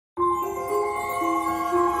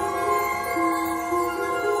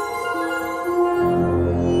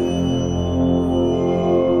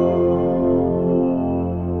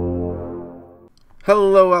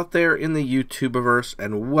Hello out there in the YouTubeverse,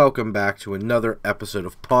 and welcome back to another episode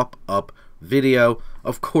of Paup-Up video.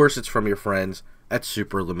 Of course, it's from your friends at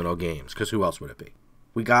Supraliminal Games, because who else would it be?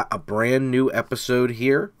 We got a brand new episode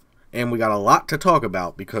here, and we got a lot to talk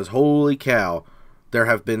about, because holy cow, there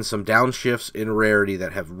have been some downshifts in rarity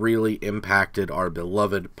that have really impacted our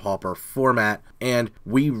beloved Pauper format, and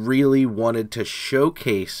we really wanted to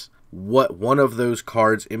showcase what one of those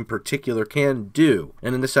cards in particular can do.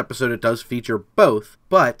 And in this episode it does feature both,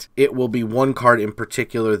 but it will be one card in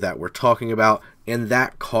particular that we're talking about, and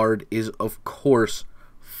that card is of course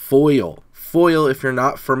Foil. Foil, if you're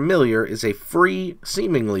not familiar, is a free,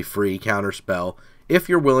 seemingly free counterspell if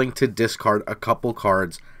you're willing to discard a couple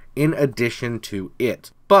cards in addition to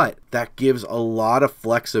it. But that gives a lot of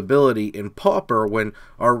flexibility in Pauper when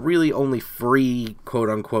our really only free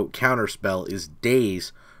quote-unquote counterspell is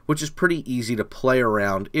Daze, which is pretty easy to play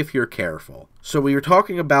around if you're careful. So we were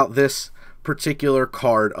talking about this particular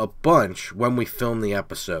card a bunch when we filmed the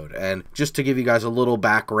episode, and just to give you guys a little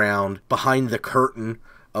background behind the curtain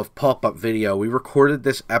of Paup-Up video, we recorded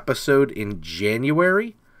this episode in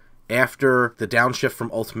January after the downshift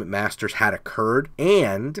from Ultimate Masters had occurred,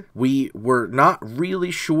 and we were not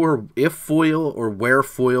really sure if Foil or where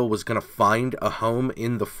Foil was going to find a home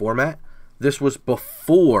in the format. This was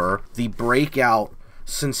before the breakout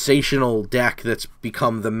sensational deck that's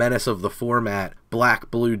become the menace of the format,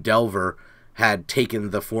 Black Blue Delver, had taken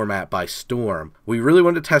the format by storm. We really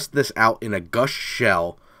wanted to test this out in a Gush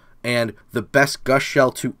shell, and the best Gush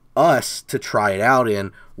shell to us to try it out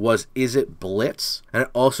in was Izzet Blitz, and it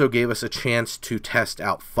also gave us a chance to test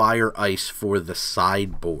out Fire Ice for the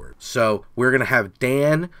sideboard. So we're going to have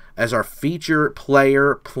Dan as our feature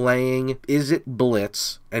player playing Izzet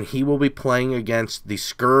Blitz, and he will be playing against the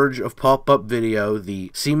Scourge of Paup-Up video, the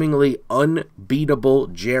seemingly unbeatable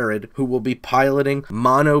Jared, who will be piloting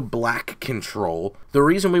Mono Black Control. The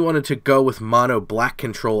reason we wanted to go with Mono Black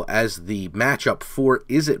Control as the matchup for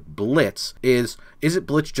Izzet Blitz is Izzet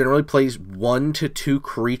Blitz generally plays 1 to 2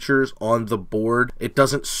 creatures on the board. It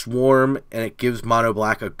doesn't swarm, and it gives Mono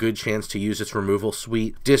Black a good chance to use its removal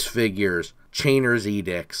suite, Disfigures, Chainer's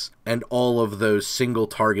Edicts, and all of those single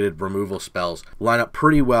targeted removal spells line up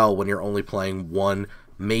pretty well when you're only playing 1,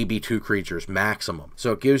 maybe 2 creatures maximum.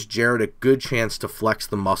 So it gives Jared a good chance to flex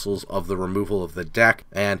the muscles of the removal of the deck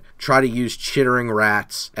and try to use Chittering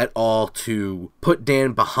Rats at all to put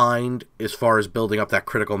Dan behind as far as building up that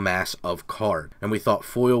critical mass of card. And we thought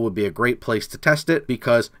Foil would be a great place to test it,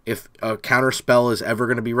 because if a counter spell is ever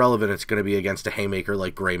going to be relevant, it's going to be against a haymaker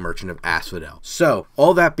like Grey Merchant of Asphodel. So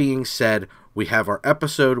all that being said, we have our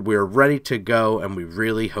episode, we're ready to go, and we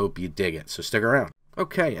really hope you dig it, so stick around.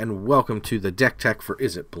 Okay, and welcome to the deck tech for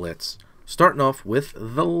Izzet Blitz. Starting off with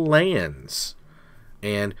the lands.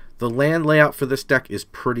 And the land layout for this deck is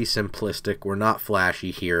pretty simplistic. We're not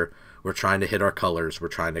flashy here. We're trying to hit our colors. We're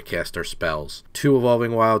trying to cast our spells. 2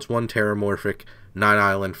 Evolving Wilds, 1 Terramorphic, 9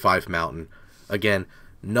 Island, 5 Mountain. Again,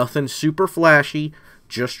 nothing super flashy,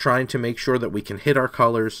 just trying to make sure that we can hit our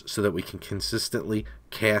colors so that we can consistently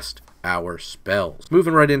cast our spells.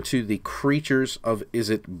 Moving right into the creatures of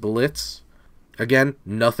Izzet Blitz. Again,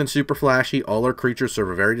 nothing super flashy. All our creatures serve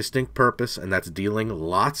a very distinct purpose, and that's dealing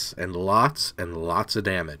lots and lots and lots of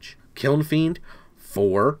damage. Kiln Fiend,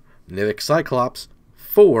 4. Nivik Cyclops,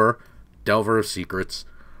 4. Delver of Secrets,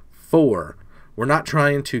 4. We're not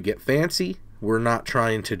trying to get fancy. We're not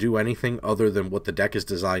trying to do anything other than what the deck is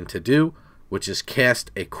designed to do, which is cast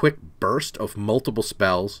a quick burst of multiple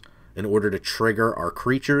spells in order to trigger our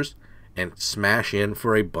creatures and smash in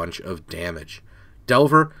for a bunch of damage.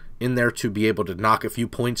 Delver in there to be able to knock a few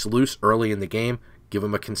points loose early in the game, give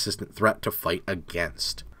them a consistent threat to fight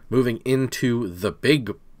against. Moving into the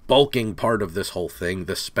big bulking part of this whole thing,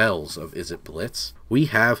 the spells of Izzet Blitz, we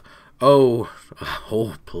have, a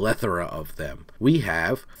whole plethora of them. We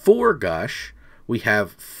have 4 Gush, we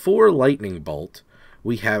have 4 Lightning Bolt,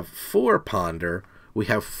 we have 4 Ponder, we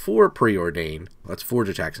have 4 Preordain, that's 4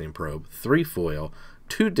 Jitaxian Probe, 3 Foil,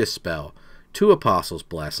 2 Dispel, 2 Apostle's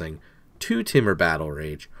Blessing, 2 Timber Battle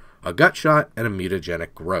Rage, a Gut Shot, and a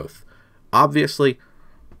Mutagenic Growth. Obviously,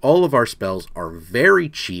 all of our spells are very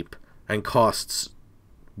cheap and costs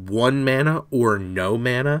 1 mana or no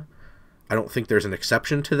mana. I don't think there's an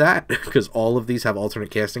exception to that, because all of these have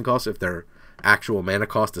alternate casting costs if their actual mana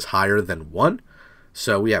cost is higher than 1.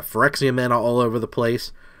 So we have Phyrexian mana all over the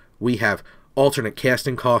place. We have alternate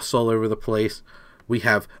casting costs all over the place. We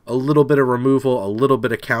have a little bit of removal, a little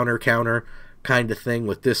bit of counter kind of thing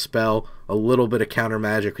with this spell, a little bit of counter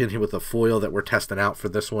magic in here with a foil that we're testing out for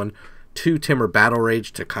this one, 2 Timber Battle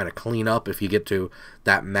Rage to kind of clean up if you get to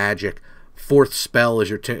that magic. 4th spell is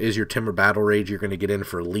your Timber Battle Rage. You're going to get in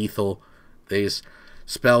for lethal. These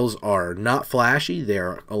Spells are not flashy.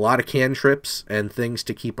 They're a lot of cantrips and things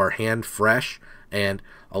to keep our hand fresh, and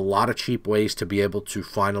a lot of cheap ways to be able to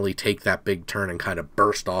finally take that big turn and kind of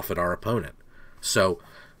burst off at our opponent. So,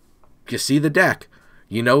 you see the deck.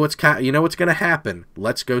 You know what's going to happen.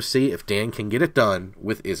 Let's go see if Dan can get it done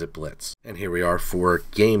with Izzet Blitz. And here we are for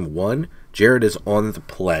game 1. Jared is on the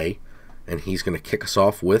play, and he's going to kick us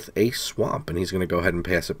off with a swamp, and he's going to go ahead and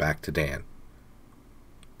pass it back to Dan.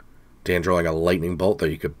 Dan drawing a lightning bolt, though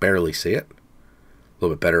you could barely see it. A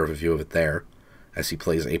little bit better of a view of it there, as he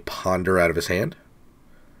plays a ponder out of his hand.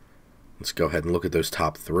 Let's go ahead and look at those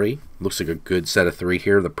top 3. Looks like a good set of 3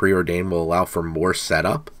 here. The Preordain will allow for more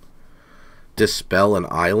setup. Dispel and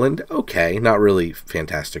Island, okay, not really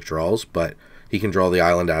fantastic draws, but he can draw the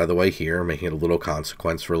Island out of the way here, making it a little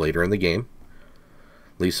consequence for later in the game.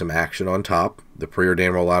 Leave some action on top. The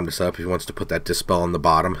Preordain will allow him to set up. If he wants to put that Dispel on the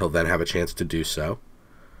bottom, he'll then have a chance to do so.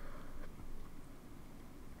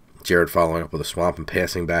 Jared following up with a swamp and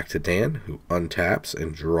passing back to Dan, who untaps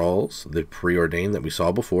and draws the Preordain that we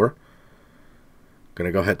saw before. Going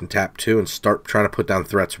to go ahead and tap 2 and start trying to put down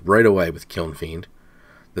threats right away with Kiln Fiend.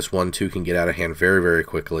 This 1/2 can get out of hand very, very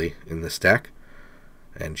quickly in this deck.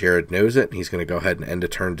 And Jared knows it. He's going to go ahead and end a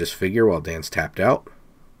turn Disfigure while Dan's tapped out.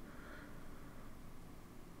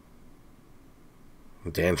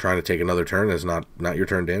 Dan trying to take another turn. It's not your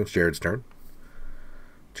turn, Dan. It's Jared's turn.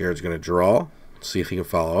 Jared's going to draw. See if he can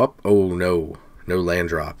follow up. Oh, no. No land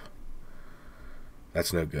drop.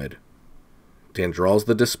 That's no good. Dan draws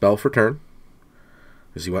the Dispel for turn,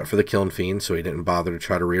 because he went for the Kiln Fiend, so he didn't bother to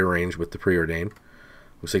try to rearrange with the Preordain.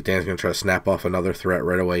 Looks like Dan's going to try to snap off another threat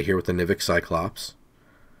right away here with the Nivik Cyclops.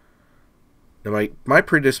 Now, my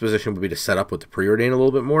predisposition would be to set up with the Preordain a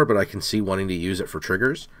little bit more, but I can see wanting to use it for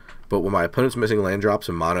triggers. But when my opponent's missing land drops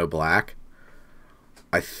in mono black,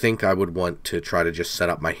 I think I would want to try to just set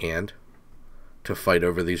up my hand to fight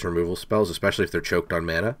over these removal spells, especially if they're choked on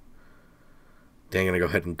mana. Dan going to go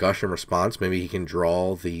ahead and gush in response. Maybe he can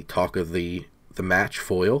draw the Talk of the Match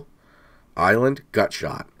foil. Island, Gut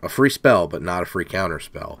Shot. A free spell, but not a free counter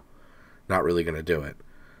spell. Not really going to do it.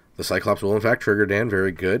 The Cyclops will in fact trigger Dan.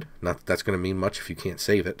 Very good. Not that that's going to mean much if you can't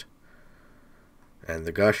save it. And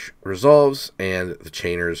the Gush resolves, and the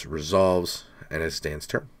Chainers resolves, and it's Dan's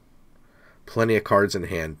turn. Plenty of cards in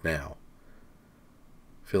hand now.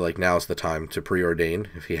 Feel like now's the time to Preordain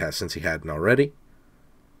if he has, since he hadn't already.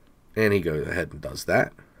 And he goes ahead and does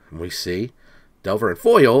that. And we see Delver and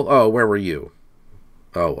Foil. Oh, where were you?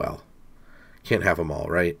 Oh, well. Can't have them all,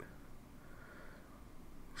 right?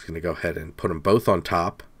 He's going to go ahead and put them both on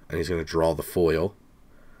top, and he's going to draw the Foil.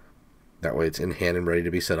 That way it's in hand and ready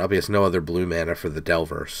to be set up. He has no other blue mana for the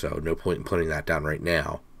Delver, so no point in putting that down right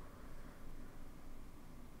now.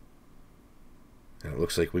 And it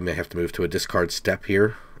looks like we may have to move to a discard step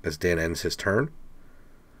here as Dan ends his turn.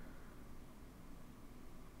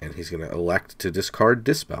 And he's going to elect to discard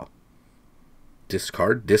Dispel.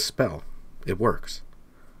 Discard Dispel. It works.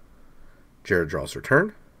 Jared draws her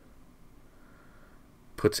turn.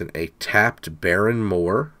 Puts in a tapped Baron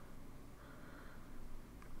Moor.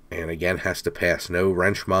 And again has to pass. No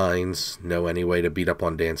Wrench Mines. No any way to beat up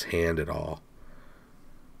on Dan's hand at all.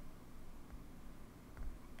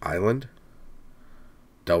 Island.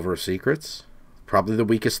 Delver of Secrets. Probably the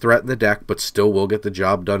weakest threat in the deck, but still will get the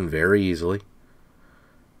job done very easily.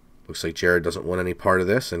 Looks like Jared doesn't want any part of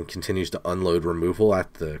this and continues to unload removal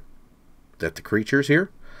at the creatures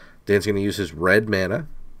here. Dan's going to use his red mana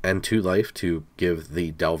and 2 life to give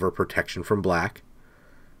the Delver protection from black.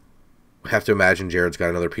 We have to imagine Jared's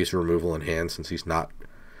got another piece of removal in hand since he's not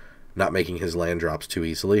making his land drops too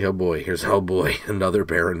easily. Oh boy, another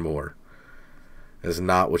Baron Moor. That's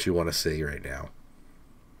not what you want to see right now.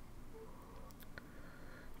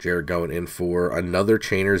 Jared going in for another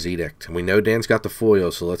Chainer's Edict. And we know Dan's got the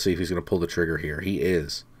foil, so let's see if he's going to pull the trigger here. He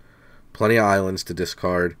is. Plenty of islands to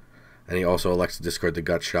discard, and he also elects to discard the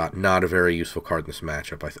Gut Shot. Not a very useful card in this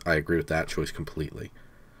matchup. I agree with that choice completely.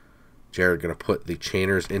 Jared going to put the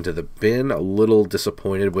Chainers into the bin. A little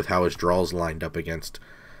disappointed with how his draws lined up against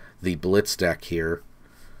the Blitz deck here.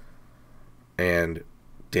 And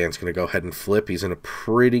Dan's going to go ahead and flip. He's in a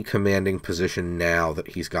pretty commanding position now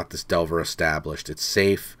that he's got this Delver established. It's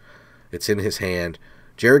safe. It's in his hand.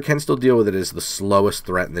 Jared can still deal with it as the slowest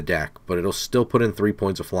threat in the deck, but it'll still put in 3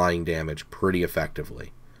 points of flying damage pretty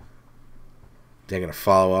effectively. Dan going to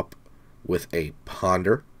follow up with a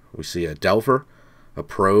Ponder. We see a Delver, a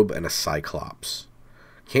Probe, and a Cyclops.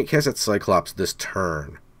 Can't cast that Cyclops this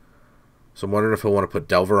turn. So I'm wondering if he'll want to put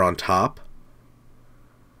Delver on top.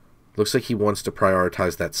 Looks like he wants to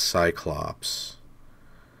prioritize that Cyclops.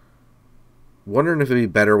 Wondering if it'd be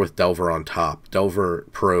better with Delver on top. Delver,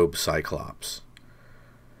 Probe, Cyclops.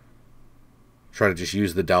 Try to just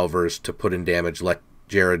use the Delvers to put in damage. Let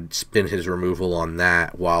Jared spin his removal on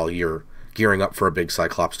that while you're gearing up for a big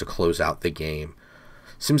Cyclops to close out the game.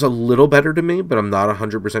 Seems a little better to me, but I'm not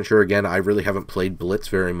 100% sure. Again, I really haven't played Blitz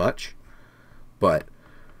very much. But,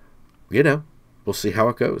 you know, we'll see how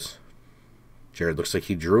it goes. Jared looks like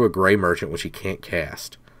he drew a Gray Merchant, which he can't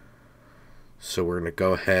cast. So we're going to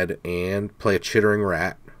go ahead and play a Chittering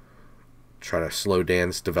Rat. Try to slow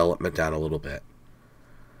Dan's development down a little bit.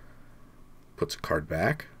 Puts a card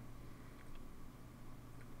back.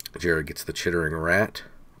 Jared gets the Chittering Rat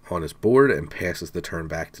on his board and passes the turn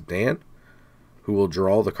back to Dan, who will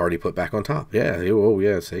draw the card he put back on top. Yeah, oh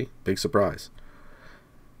yeah, see? Big surprise.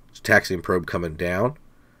 Taxian Probe coming down,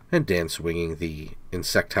 and Dan swinging the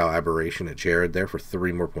Insectile Aberration at Jared there for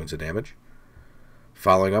 3 more points of damage.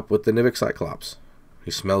 Following up with the Nivik Cyclops.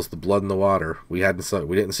 He smells the blood in the water. We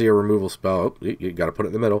didn't see a removal spell. Oh, you got to put it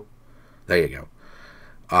in the middle. There you go.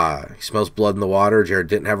 He smells blood in the water. Jared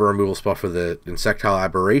didn't have a removal spell for the Insectile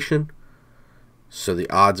Aberration, so the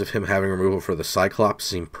odds of him having removal for the Cyclops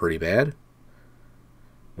seem pretty bad.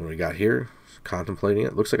 What do we got here? Contemplating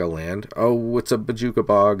it. Looks like a land. Oh, it's a Bojuka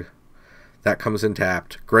Bog. That comes in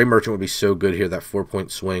tapped. Gray Merchant would be so good here. That 4-point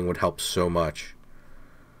swing would help so much.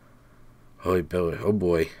 Oh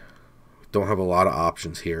boy. Don't have a lot of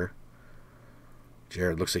options here.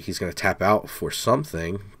 Jared looks like he's going to tap out for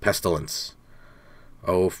something. Pestilence.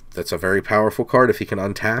 Oh, that's a very powerful card if he can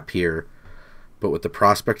untap here. But with the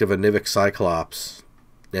prospect of a Nivik Cyclops,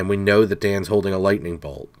 and we know that Dan's holding a Lightning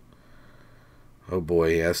Bolt. Oh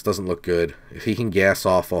boy, yeah, this doesn't look good. If he can gas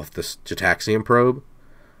off this Jataxian Probe,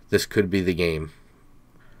 this could be the game.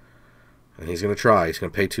 And he's going to try. He's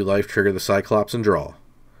going to pay 2 life, trigger the Cyclops, and draw.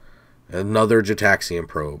 Another Jataxian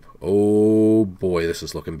Probe. Oh boy, this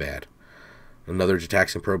is looking bad. Another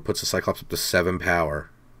Jataxian Probe puts the Cyclops up to 7 power.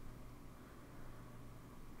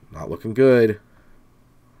 Not looking good.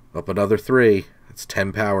 Up another 3. It's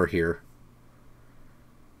 10 power here.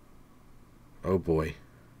 Oh boy.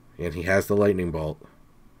 And he has the Lightning Bolt.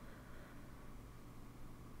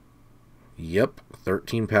 Yep,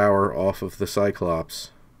 13 power off of the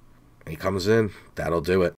Cyclops. He comes in. That'll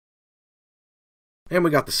do it. And we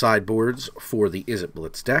got the sideboards for the Izzet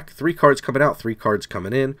Blitz deck. 3 cards coming out, 3 cards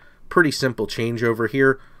coming in. Pretty simple changeover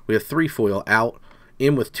here. We have 3 foil out,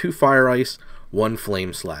 in with 2 Fire Ice, 1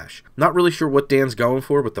 Flame Slash. Not really sure what Dan's going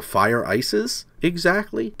for with the Fire Ices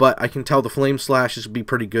exactly, but I can tell the Flame Slashes will be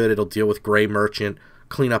pretty good. It'll deal with Gray Merchant,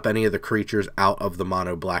 clean up any of the creatures out of the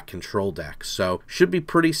mono black control deck. So should be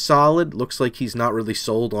pretty solid. Looks like he's not really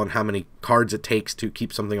sold on how many cards it takes to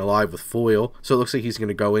keep something alive with foil. So it looks like he's going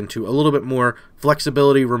to go into a little bit more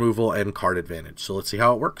flexibility, removal, and card advantage. So let's see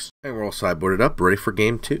how it works. And we're all sideboarded up, ready for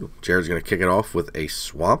game 2. Jared's going to kick it off with a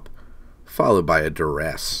Swamp, followed by a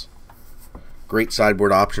Duress. Great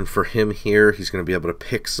sideboard option for him here. He's going to be able to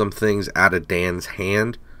pick some things out of Dan's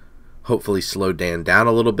hand. Hopefully slow Dan down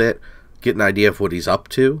a little bit. Get an idea of what he's up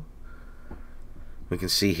to. We can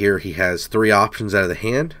see here he has 3 options out of the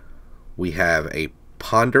hand. We have a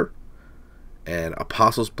Ponder, an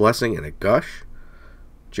Apostle's Blessing, and a Gush.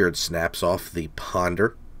 Jared snaps off the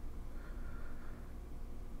Ponder,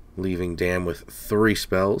 leaving Dan with 3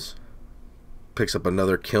 spells. Picks up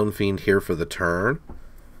another Kiln Fiend here for the turn.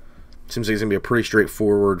 Seems like it's going to be a pretty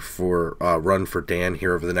straightforward run for Dan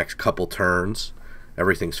here over the next couple turns.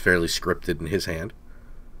 Everything's fairly scripted in his hand.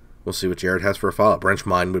 We'll see what Jared has for a follow-up. Wrench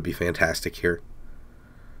Mine would be fantastic here.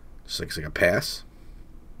 Just looks like a pass.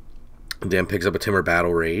 Dan picks up a Timber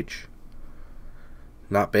Battle Rage.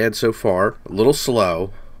 Not bad so far. A little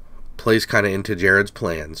slow. Plays kind of into Jared's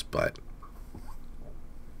plans, but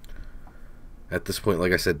at this point,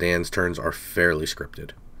 like I said, Dan's turns are fairly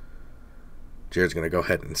scripted. Jared's going to go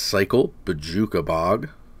ahead and cycle Bojuka Bog.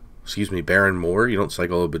 Excuse me, Baron Moore. You don't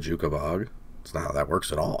cycle a Bojuka Bog. That's not how that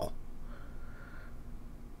works at all.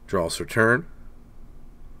 Draws for turn.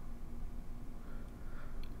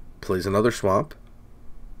 Plays another Swamp.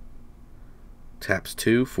 Taps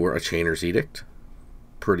 2 for a Chainer's Edict.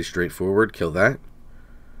 Pretty straightforward. Kill that.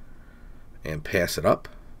 And pass it up.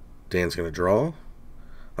 Dan's going to draw.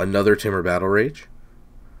 Another Timber Battle Rage.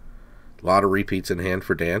 A lot of repeats in hand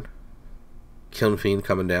for Dan. Kiln Fiend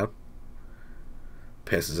coming down.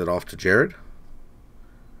 Passes it off to Jared.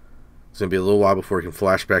 It's going to be a little while before he can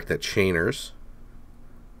flashback that Chainer's.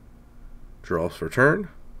 Draws for turn.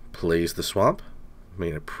 Plays the Swamp.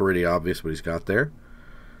 Made it pretty obvious what he's got there.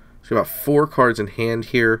 He's got about 4 cards in hand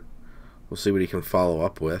here. We'll see what he can follow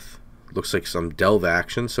up with. Looks like some Delve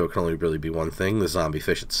action, so it can only really be one thing. The Zombie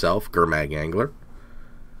Fish itself, Gurmag Angler.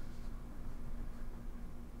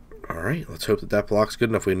 Alright, let's hope that block's good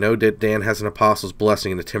enough. We know that Dan has an Apostle's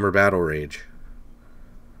Blessing and a Timber Battle Rage.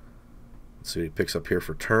 Let's see what he picks up here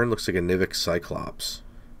for turn. Looks like a Nivik Cyclops.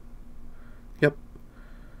 Yep.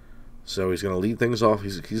 So he's going to lead things off.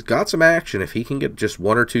 He's got some action. If he can get just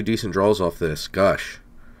 1 or 2 decent draws off this, gosh,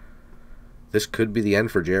 this could be the end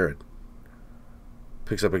for Jared.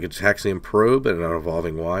 Picks up a Gitaxian Probe and an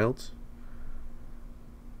Evolving Wilds.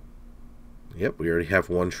 Yep, we already have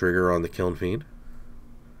 1 trigger on the Kiln Fiend.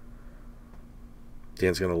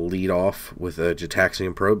 Dan's going to lead off with a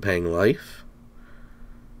Gitaxian Probe, paying life.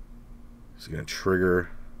 He's going to trigger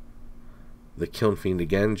the Kiln Fiend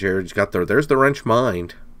again. Jared's got there's the Wrench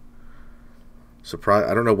Mind. Surprise!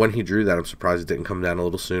 I don't know when he drew that. I'm surprised it didn't come down a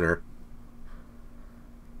little sooner.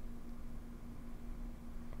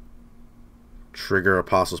 Trigger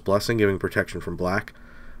Apostle's Blessing, giving protection from black.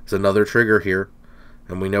 It's another trigger here.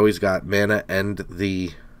 And we know he's got mana and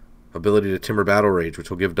the ability to Timber Battle Rage, which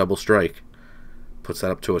will give double strike. Puts that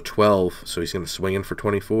up to a 12, so he's going to swing in for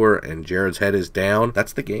 24, and Jared's head is down.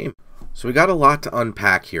 That's the game. So we got a lot to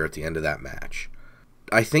unpack here at the end of that match.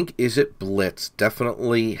 I think Izzet Blitz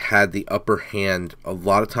definitely had the upper hand a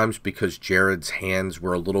lot of times because Jared's hands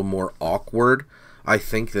were a little more awkward, I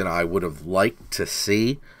think, than I would have liked to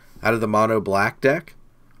see out of the Mono Black deck.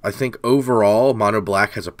 I think overall, Mono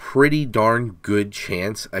Black has a pretty darn good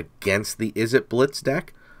chance against the Izzet Blitz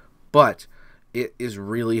deck, but it is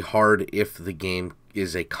really hard if the game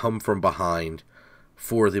is a come from behind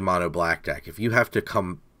for the Mono Black deck. If you have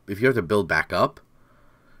to build back up,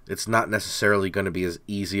 it's not necessarily going to be as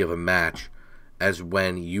easy of a match as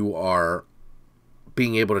when you are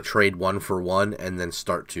being able to trade 1 for 1 and then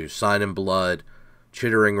start to Sign in Blood,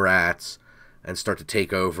 Chittering Rats, and start to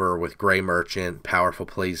take over with Gray Merchant, powerful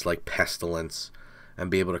plays like Pestilence,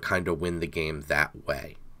 and be able to kind of win the game that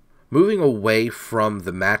way. Moving away from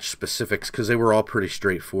the match specifics, because they were all pretty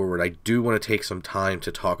straightforward, I do want to take some time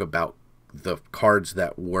to talk about the cards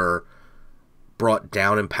that were brought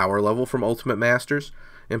down in power level from Ultimate Masters.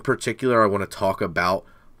 In particular, I want to talk about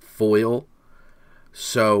Foil.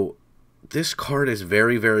 So this card is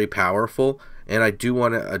very, very powerful, and I do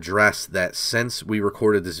want to address that since we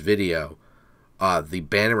recorded this video, the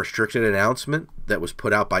Ban and Restricted announcement that was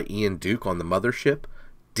put out by Ian Duke on the Mothership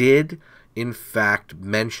did, in fact,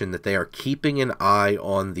 mention that they are keeping an eye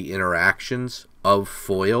on the interactions of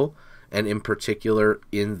Foil, and in particular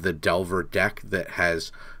in the Delver deck that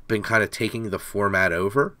has been kind of taking the format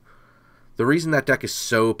over. The reason that deck is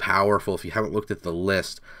so powerful, if you haven't looked at the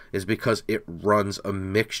list, is because it runs a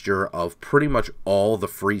mixture of pretty much all the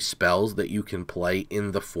free spells that you can play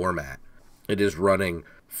in the format. It is running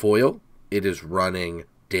Foil, it is running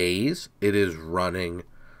Daze, it is running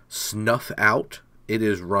Snuff Out, it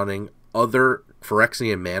is running other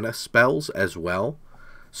Phyrexian mana spells as well.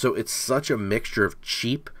 So it's such a mixture of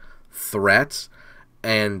cheap threats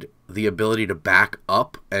and the ability to back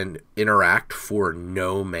up and interact for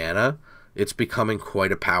no mana. It's becoming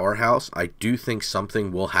quite a powerhouse. I do think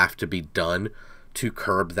something will have to be done to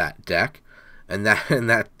curb that deck, and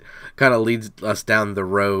that kind of leads us down the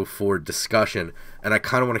road for discussion. And I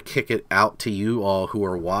kind of want to kick it out to you all who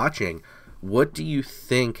are watching. What do you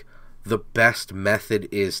think the best method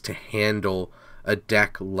is to handle a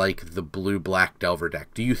deck like the blue-black Delver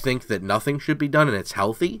deck? Do you think that nothing should be done and it's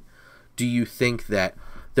healthy? Do you think that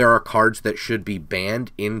there are cards that should be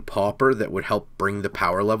banned in Pauper that would help bring the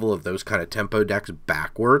power level of those kind of tempo decks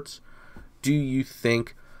backwards? Do you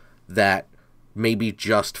think that maybe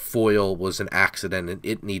just Foil was an accident and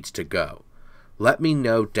it needs to go? Let me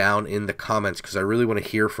know down in the comments because I really want to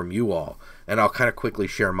hear from you all, and I'll kind of quickly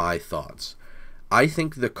share my thoughts. I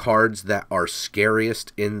think the cards that are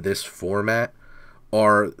scariest in this format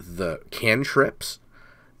are the cantrips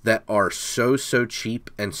that are so cheap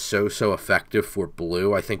and so effective for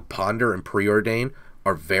blue. I think Ponder and Preordain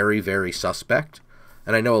are very, very suspect.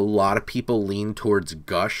 And I know a lot of people lean towards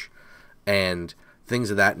Gush and things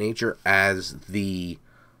of that nature as the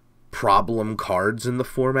problem cards in the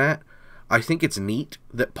format. I think it's neat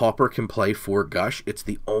that Pauper can play for Gush. It's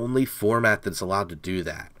the only format that's allowed to do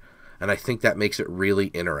that. And I think that makes it really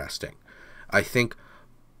interesting. I think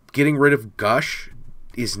getting rid of Gush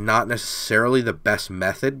is not necessarily the best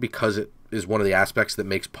method because it is one of the aspects that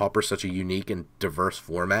makes Pauper such a unique and diverse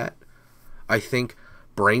format. I think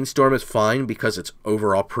Brainstorm is fine because it's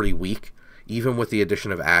overall pretty weak. Even with the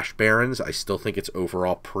addition of Ash Barons, I still think it's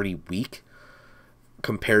overall pretty weak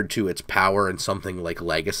compared to its power in something like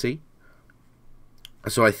Legacy.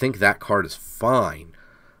 So I think that card is fine.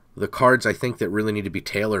 The cards I think that really need to be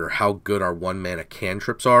tailored are how good our 1-mana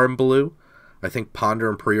cantrips are in blue. I think Ponder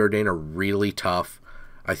and Preordain are really tough.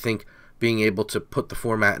 I think being able to put the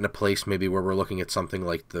format in a place maybe where we're looking at something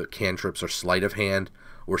like the cantrips or Sleight of Hand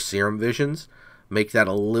or Serum Visions make that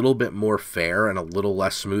a little bit more fair and a little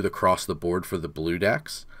less smooth across the board for the blue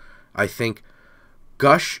decks. I think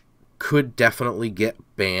Gush could definitely get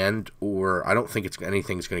banned, or I don't think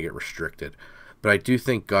anything's going to get restricted, but I do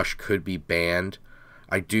think Gush could be banned.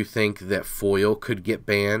 I do think that Foil could get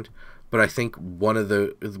banned, but I think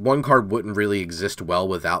one card wouldn't really exist well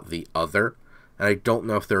without the other, and I don't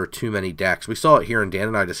know if there are too many decks. We saw it here, and Dan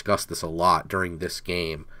and I discussed this a lot during this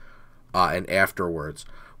game, and afterwards.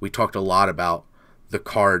 We talked a lot about the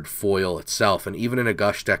card Foil itself, and even in a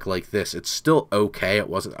Gush deck like this, it's still okay. It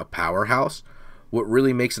wasn't a powerhouse. What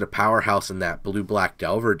really makes it a powerhouse in that blue-black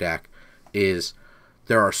Delver deck is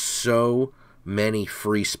there are so many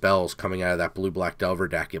free spells coming out of that blue-black Delver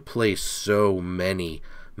deck. It plays so many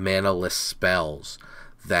mana-less spells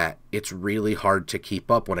that it's really hard to keep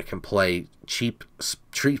up when it can play cheap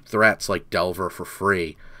threats like Delver for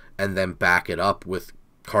free and then back it up with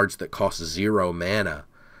cards that cost 0 mana.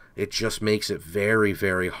 It just makes it very,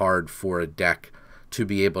 very hard for a deck to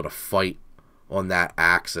be able to fight on that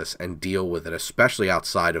axis and deal with it, especially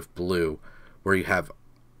outside of blue, where you have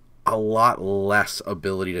a lot less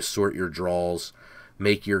ability to sort your draws,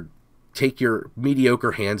 take your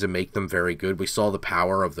mediocre hands and make them very good. We saw the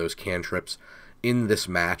power of those cantrips in this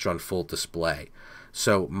match on full display.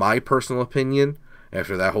 So my personal opinion,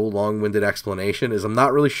 after that whole long-winded explanation, is I'm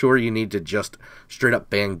not really sure you need to just straight up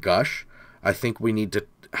ban Gush. I think we need to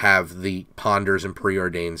have the Ponders and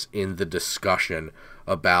Preordains in the discussion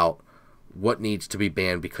about what needs to be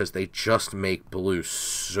banned, because they just make blue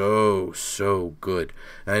so good.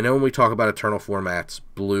 And I know when we talk about Eternal formats,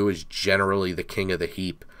 blue is generally the king of the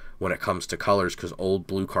heap when it comes to colors, because old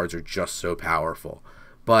blue cards are just so powerful.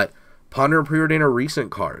 But Ponder and Preordain are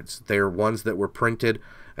recent cards. They are ones that were printed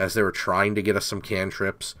as they were trying to get us some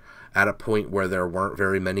cantrips at a point where there weren't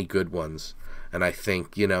very many good ones. And I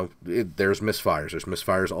think, you know, there's misfires. There's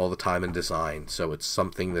misfires all the time in design. So it's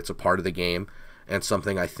something that's a part of the game and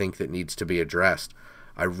something I think that needs to be addressed.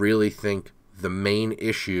 I really think the main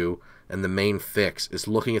issue and the main fix is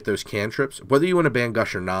looking at those cantrips. Whether you want to ban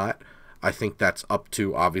Gush or not, I think that's up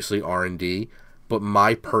to, obviously, R&D. But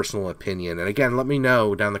my personal opinion, and again, let me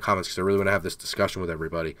know down in the comments because I really want to have this discussion with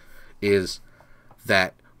everybody, is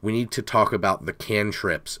that we need to talk about the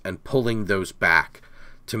cantrips and pulling those back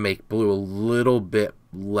to make blue a little bit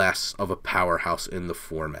less of a powerhouse in the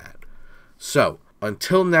format. So,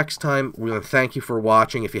 until next time, we want to thank you for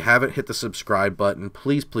watching. If you haven't hit the subscribe button,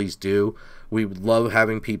 please do. We love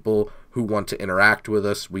having people who want to interact with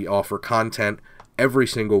us. We offer content every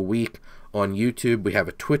single week on YouTube. We have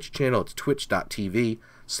a Twitch channel. It's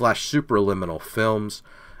twitch.tv/Supraliminal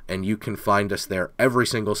and you can find us there every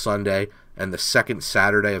single Sunday, and the second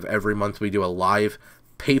Saturday of every month we do a live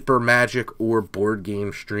paper magic or board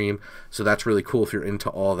game stream. So that's really cool if you're into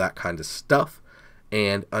all that kind of stuff.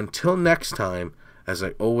 And until next time, as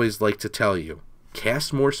I always like to tell you,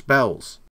 cast more spells.